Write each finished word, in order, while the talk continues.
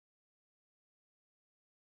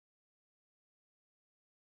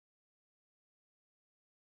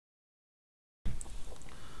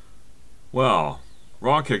Well,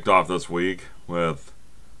 Raw kicked off this week with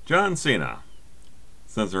John Cena.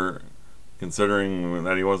 Since they're considering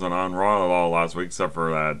that he wasn't on Raw at all last week, except for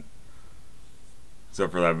that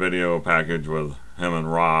video package with him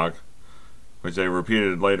and Rock, which they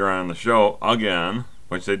repeated later on in the show again,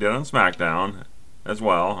 which they did on SmackDown as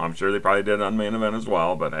well. I'm sure they probably did on Main Event as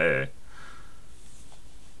well, but hey,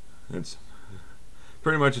 it's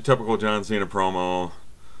pretty much a typical John Cena promo.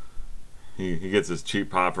 He gets his cheap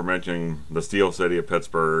pop for mentioning the Steel City of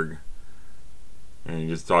Pittsburgh, and he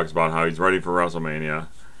just talks about how he's ready for WrestleMania.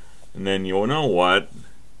 And then, you know what?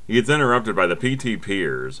 He gets interrupted by the PT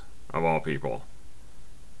Peers, of all people.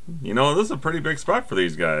 You know, this is a pretty big spot for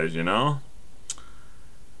these guys, you know?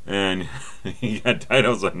 And you got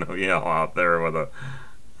Titus O'Neil out there with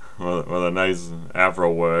a nice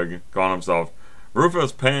afro wig, calling himself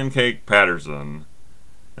Rufus Pancake Patterson.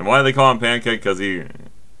 And why do they call him Pancake? Because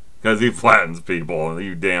he flattens people.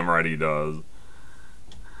 You damn right he does.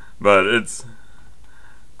 But it's...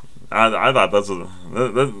 I thought this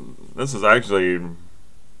is actually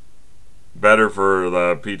better for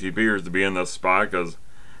the PTPers to be in this spot, because,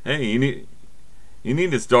 hey, you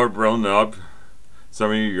need to start building up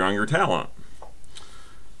some of your younger talent.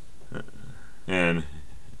 And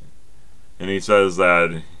he says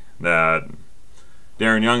that Darren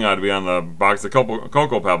Young ought to be on the box of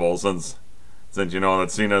Cocoa Pebbles, since you know that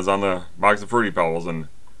Cena's on the box of Fruity Pebbles, and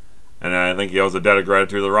I think he owes a debt of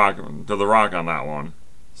gratitude to the Rock on that one.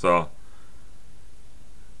 So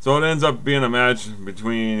it ends up being a match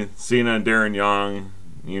between Cena and Darren Young.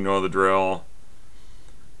 You know the drill.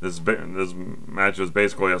 This match was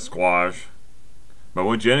basically a squash. But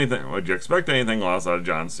would you expect anything less out of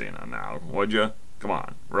John Cena now? Would you? Come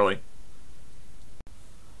on, really?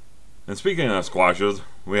 And speaking of squashes,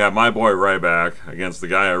 we have my boy Ryback against the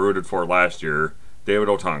guy I rooted for last year, David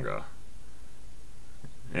Otunga.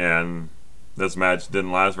 And this match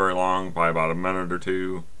didn't last very long, probably about a minute or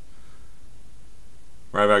two.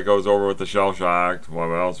 Ryback goes over with the shell shocked. What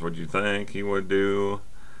else would you think he would do?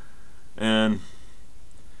 And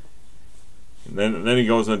then he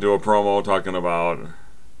goes into a promo talking about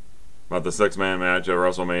the six-man match at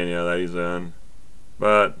WrestleMania that he's in.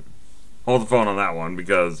 But hold the phone on that one,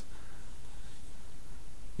 because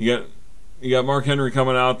you got Mark Henry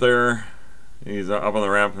coming out there. He's up on the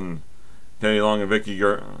ramp, and Teddy Long and Vicky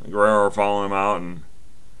Guerrero are following him out,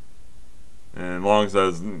 and Long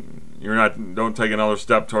says, don't take another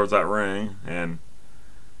step towards that ring. And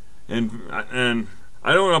I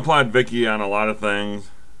don't applaud Vicky on a lot of things,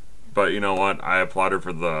 but you know what? I applaud her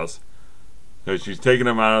for this, because she's taking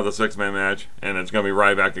him out of the six-man match, and it's going to be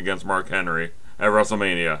Ryback against Mark Henry at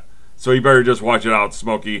WrestleMania. So you better just watch it out,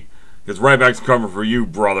 Smokey, because Ryback's coming for you,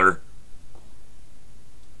 brother.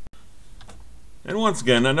 And once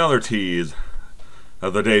again, another tease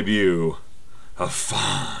of the debut of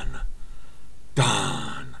Fan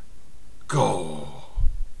Don Go.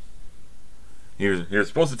 He was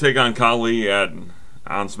supposed to take on Khali on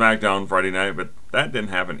SmackDown Friday night, but that didn't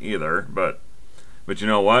happen either. But you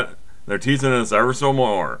know what? They're teasing us ever so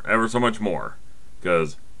much more,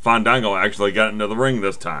 because Fandango actually got into the ring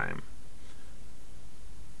this time.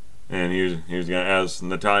 And he was going to ask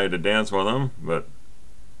Natalya to dance with him, but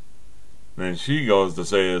then she goes to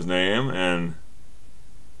say his name, and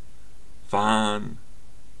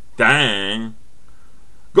Dang,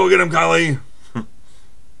 go get him, Khali.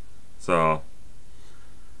 So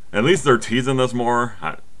at least they're teasing this more.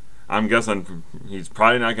 I'm guessing he's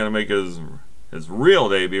probably not going to make his real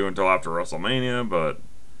debut until after WrestleMania, but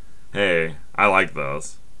hey, I like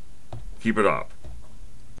this. Keep it up.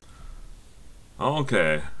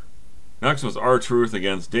 Okay. Next was R-Truth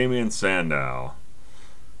against Damien Sandow.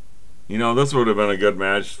 You know, this would have been a good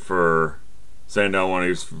match for Sandow when he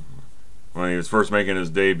was first making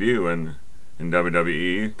his debut in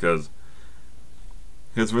WWE, because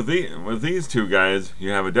with these two guys,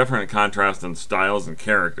 you have a different contrast in styles and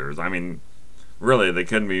characters. I mean, really, they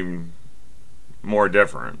couldn't be more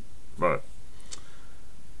different. But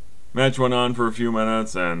match went on for a few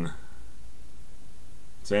minutes, and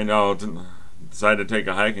Sandow decided to take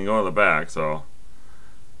a hike and go to the back. So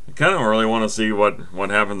I kind of really want to see what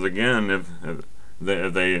happens again if this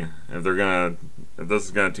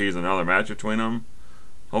is gonna tease another match between them.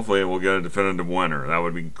 Hopefully we'll get a definitive winner. That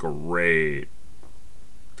would be great,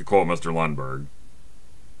 to quote Mr. Lundberg.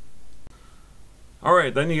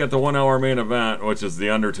 Alright, then you get the 1 hour main event, which is The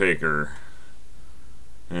Undertaker.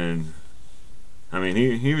 And I mean,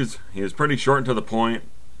 he was pretty short and to the point,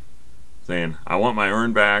 saying, I want my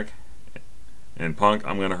earn back, and Punk,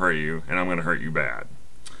 I'm gonna hurt you, and I'm gonna hurt you bad.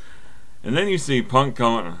 And then you see Punk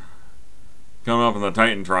coming up in the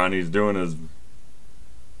Titantron. He's doing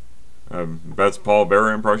Best Paul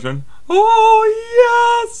Bearer impression.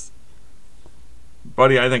 Oh, yes!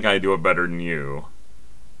 Buddy, I think I do it better than you.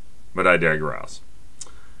 But I digress.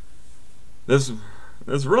 This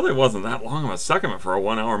really wasn't that long of a segment for a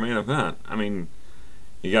 1 hour main event. I mean,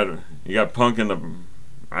 you got Punk in the,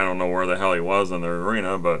 I don't know where the hell he was in the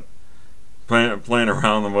arena, but playing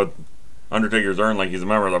around with Undertaker's urn like he's a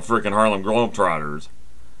member of the freaking Harlem Globetrotters.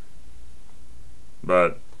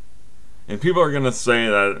 And people are gonna say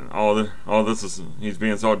that he's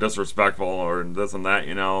being so disrespectful or this and that,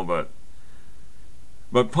 you know,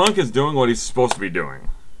 but Punk is doing what he's supposed to be doing.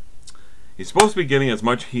 He's supposed to be getting as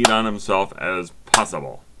much heat on himself as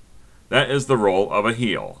possible. That is the role of a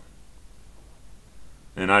heel.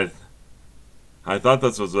 And I thought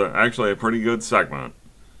this was actually a pretty good segment.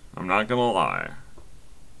 I'm not gonna lie.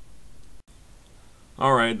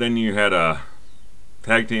 Alright, then you had a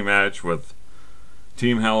tag team match with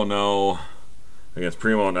Team Hell No against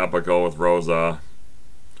Primo and Epico with Rosa.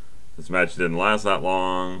 This match didn't last that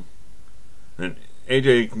long. And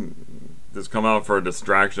AJ just come out for a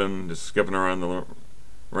distraction, just skipping around the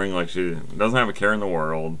ring like she doesn't have a care in the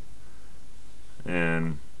world.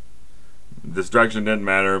 And distraction didn't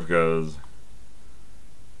matter because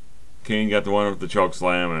Kane got the one with the choke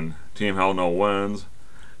slam and Team Hell No wins.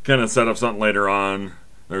 Kind of set up something later on.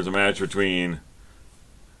 There's a match between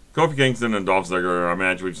Kofi Kingston and Dolph Ziggler, a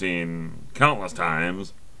match we've seen countless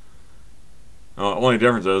times. Only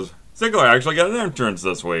difference is Ziggler actually got an entrance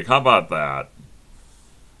this week. How about that?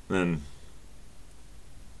 And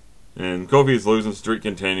Kofi's losing streak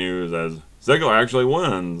continues as Ziggler actually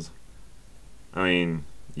wins. I mean,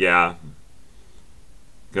 yeah,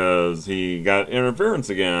 because he got interference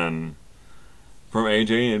again from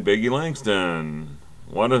AJ and Biggie Langston.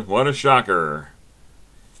 What a shocker!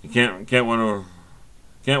 You can't win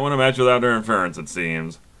a match without interference, it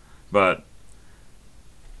seems. But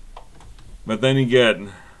then you get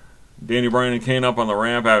Danny Bryan and Kane up on the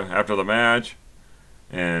ramp after the match,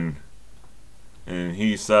 and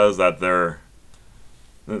he says that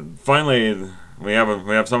finally we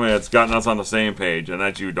have somebody that's gotten us on the same page, and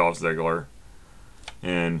that's you, Dolph Ziggler.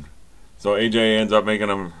 And so AJ ends up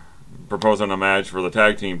proposing a match for the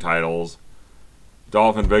tag team titles,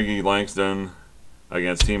 Dolph and Biggie Langston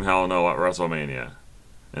against Team Hell No at WrestleMania.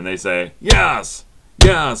 And they say, yes,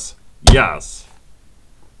 yes, yes.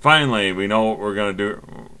 Finally, we know what we're going to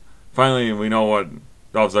do. Finally, we know what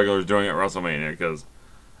Dolph Ziggler is doing at WrestleMania, because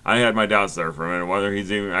I had my doubts there for a minute, whether he's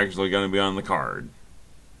even actually going to be on the card.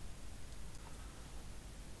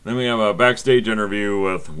 Then we have a backstage interview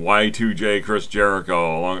with Y2J Chris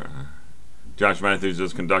Jericho. Josh Matthews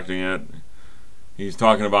is conducting it. He's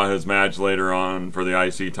talking about his match later on for the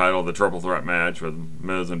IC title, the triple threat match with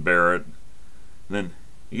Miz and Barrett. And then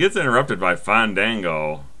he gets interrupted by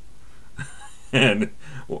Fandango. And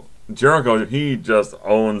Jericho, he just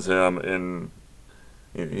owns him, and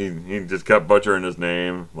he just kept butchering his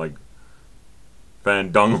name, like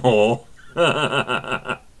Fandango.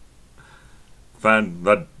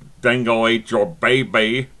 The Dango ate your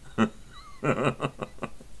baby.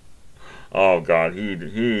 Oh God,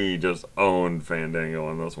 he just owned Fandango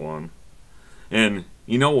in this one. And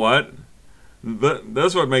you know what?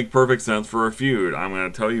 This would make perfect sense for a feud. I'm going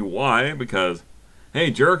to tell you why. Because,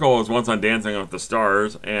 hey, Jericho was once on Dancing with the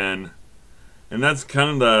Stars, and that's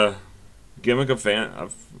kind of the gimmick of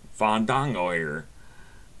Fandango here.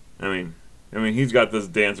 I mean, he's got this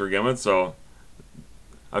dancer gimmick, so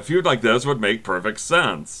a feud like this would make perfect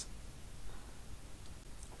sense.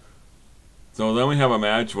 So then we have a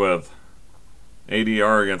match with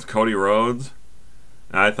ADR against Cody Rhodes.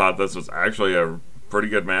 And I thought this was actually a pretty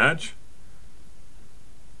good match.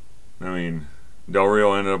 I mean, Del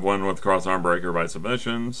Rio ended up winning with cross-arm breaker by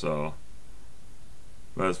submission, so...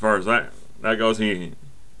 But as far as that goes, he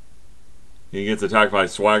gets attacked by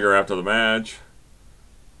Swagger after the match.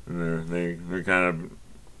 And they're kind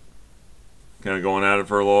of going at it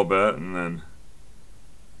for a little bit, and then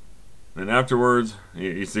afterwards,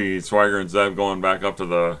 you see Swagger and Zeb going back up to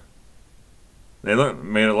the... They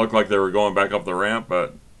made it look like they were going back up the ramp,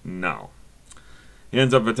 but no. He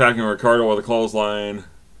ends up attacking Ricardo with a clothesline,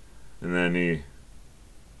 and then he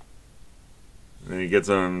gets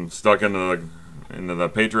him stuck into the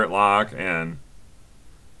Patriot lock, and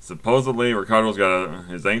supposedly Ricardo's got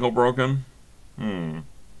his ankle broken.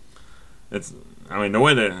 It's, I mean, the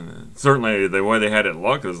way they had it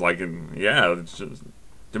look is like, yeah, it's just,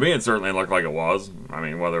 to me it certainly looked like it was. I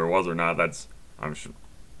mean, whether it was or not,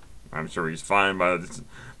 I'm sure he's fine, but if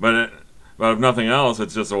nothing else,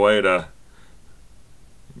 it's just a way to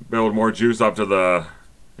build more juice up into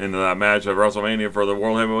that match of WrestleMania for the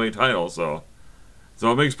World Heavyweight title. So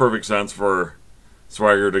it makes perfect sense for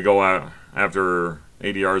Swagger to go out after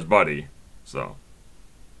ADR's buddy. So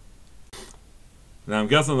now I'm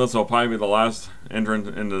guessing this will probably be the last entrant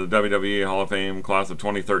into the WWE Hall of Fame class of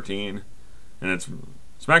 2013, and it's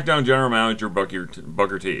SmackDown General Manager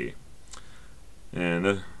Booker T.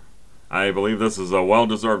 And I believe this is a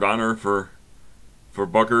well-deserved honor for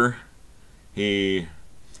Booker. I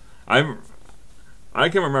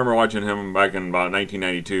can remember watching him back in about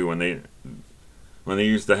 1992 when they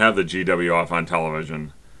used to have the GW off on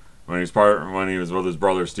television. When he was with his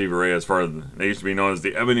brother Stevie Ray, they used to be known as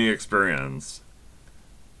the Ebony Experience.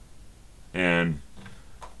 And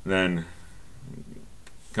then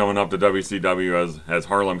coming up to WCW as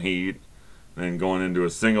Harlem Heat, and going into a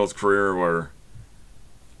singles career where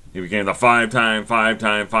he became the five-time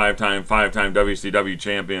WCW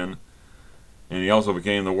champion, and he also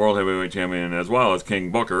became the World Heavyweight Champion as well as King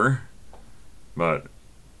Booker. But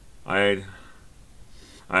I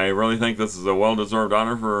really think this is a well-deserved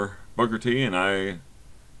honor for Booker T, and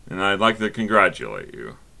I'd like to congratulate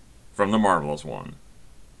you from the Marvelous One.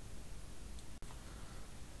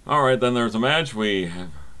 Alright, then there's a match we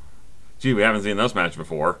haven't seen this match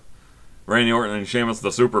before. Randy Orton and Sheamus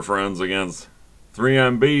the Super Friends against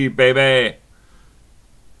 3MB, baby!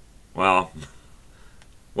 Well,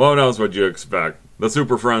 what else would you expect? The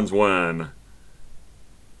Super Friends win.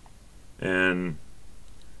 And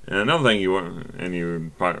another thing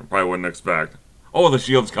you probably wouldn't expect. Oh, the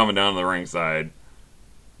Shield's coming down to the ringside.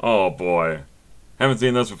 Oh boy. Haven't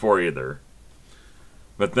seen this before either.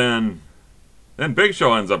 But then Big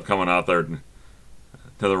Show ends up coming out there to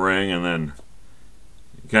the ring, and then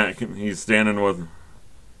he's standing with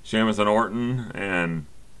Sheamus and Orton and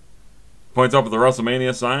points up at the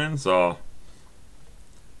WrestleMania sign. So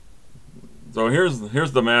here's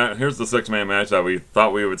the six-man match that we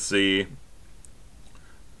thought we would see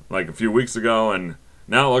like a few weeks ago, and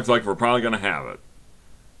now it looks like we're probably going to have it.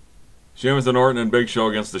 Sheamus and Orton and Big Show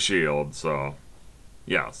against the Shield, so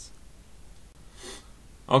yes.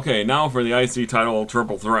 Okay, now for the IC title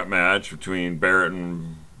triple threat match between Barrett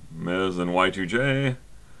and Miz and Y2J.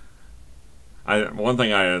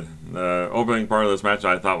 The opening part of this match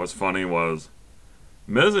I thought was funny was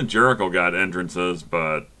Miz and Jericho got entrances,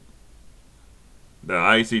 but the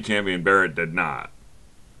IC champion Barrett did not.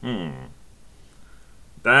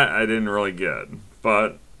 That I didn't really get.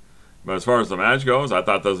 But as far as the match goes, I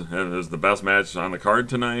thought it was the best match on the card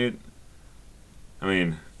tonight. I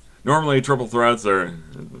mean, normally triple threats are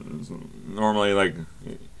normally like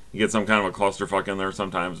you get some kind of a clusterfuck in there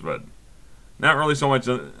sometimes, but not really so much.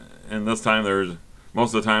 And this time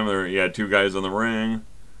most of the time you had two guys in the ring,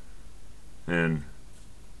 and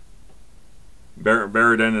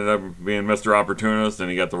Barrett ended up being Mr. Opportunist,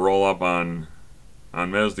 and he got the roll up on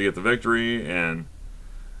Miz to get the victory, and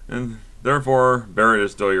therefore Barrett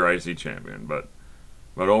is still your IC champion. But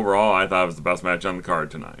overall, I thought it was the best match on the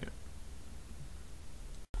card tonight.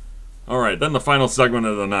 Alright, then the final segment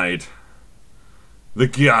of the night. The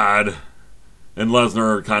God and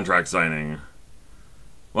Lesnar contract signing.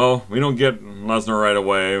 Well, we don't get Lesnar right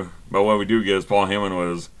away, but what we do get is Paul Heyman with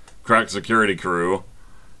his crack security crew.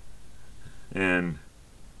 And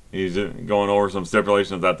he's going over some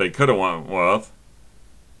stipulations that they could have went with.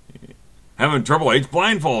 Having Triple H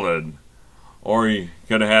blindfolded. Or he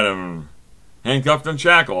could have had him handcuffed and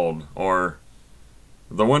shackled. Or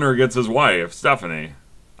the winner gets his wife, Stephanie.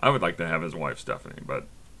 I would like to have his wife, Stephanie, but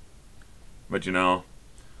you know,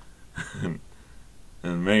 and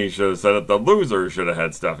maybe he should have said it, the loser should have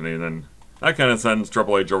had Stephanie, then that kind of sends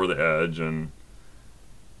Triple H over the edge, and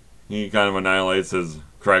he kind of annihilates his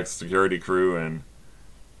crack security crew, and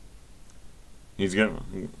he's got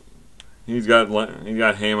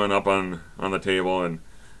Heyman up on the table, and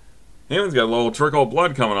Heyman's got a little trickle of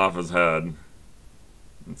blood coming off his head.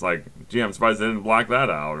 It's like, gee, I'm surprised they didn't black that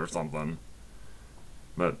out or something.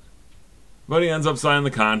 But he ends up signing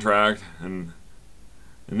the contract, and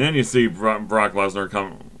then you see Brock Lesnar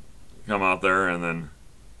come out there, and then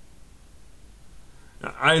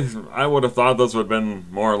I would have thought this would have been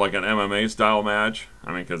more like an MMA style match.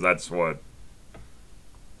 I mean, because that's what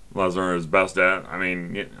Lesnar is best at. I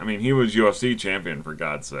mean, he was UFC champion, for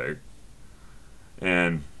God's sake.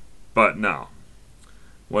 But no,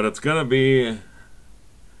 what it's gonna be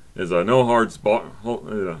is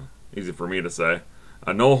a easy for me to say,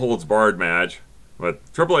 a no holds barred match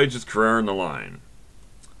with Triple H's career in the line.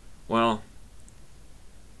 Well,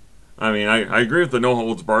 I mean, I agree with the no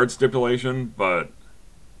holds barred stipulation, but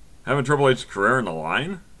having Triple H's career in the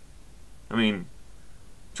line? I mean,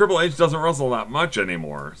 Triple H doesn't wrestle that much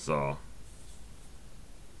anymore, so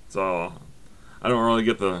I don't really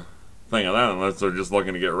get the thing of that unless they're just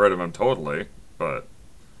looking to get rid of him totally. But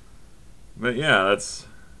But yeah, that's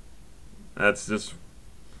just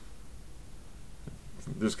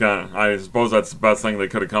kind of, I suppose that's the best thing they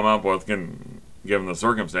could have come up with, given the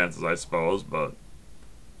circumstances, I suppose. But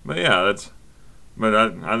yeah,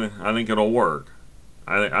 I think it'll work.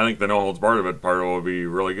 I think the no holds barred of it part will be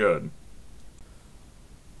really good.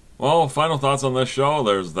 Well, final thoughts on this show.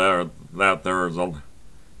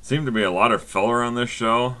 Seemed to be a lot of filler on this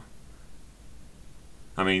show.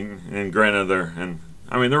 I mean, and granted, there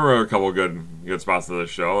were a couple good spots to this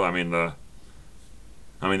show. I mean, the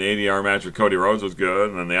ADR match with Cody Rhodes was good,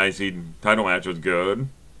 and then the IC title match was good,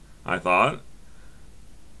 I thought.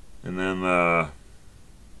 And then the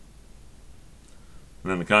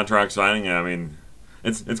contract signing. I mean,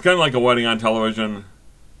 it's kind of like a wedding on television,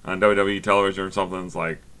 on WWE television or something. It's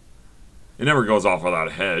like it never goes off without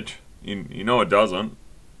a hitch. You know it doesn't,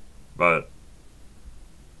 but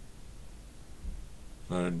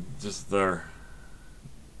just there.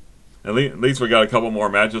 At least we got a couple more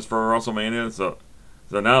matches for WrestleMania.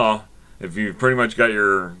 So now, if you've pretty much got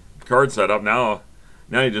your card set up, now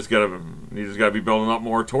you just gotta be building up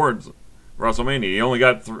more towards WrestleMania. You only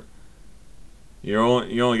got you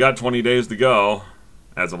only got 20 days to go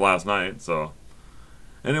as of last night. So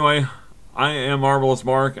anyway, I am Marvelous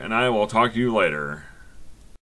Mark, and I will talk to you later.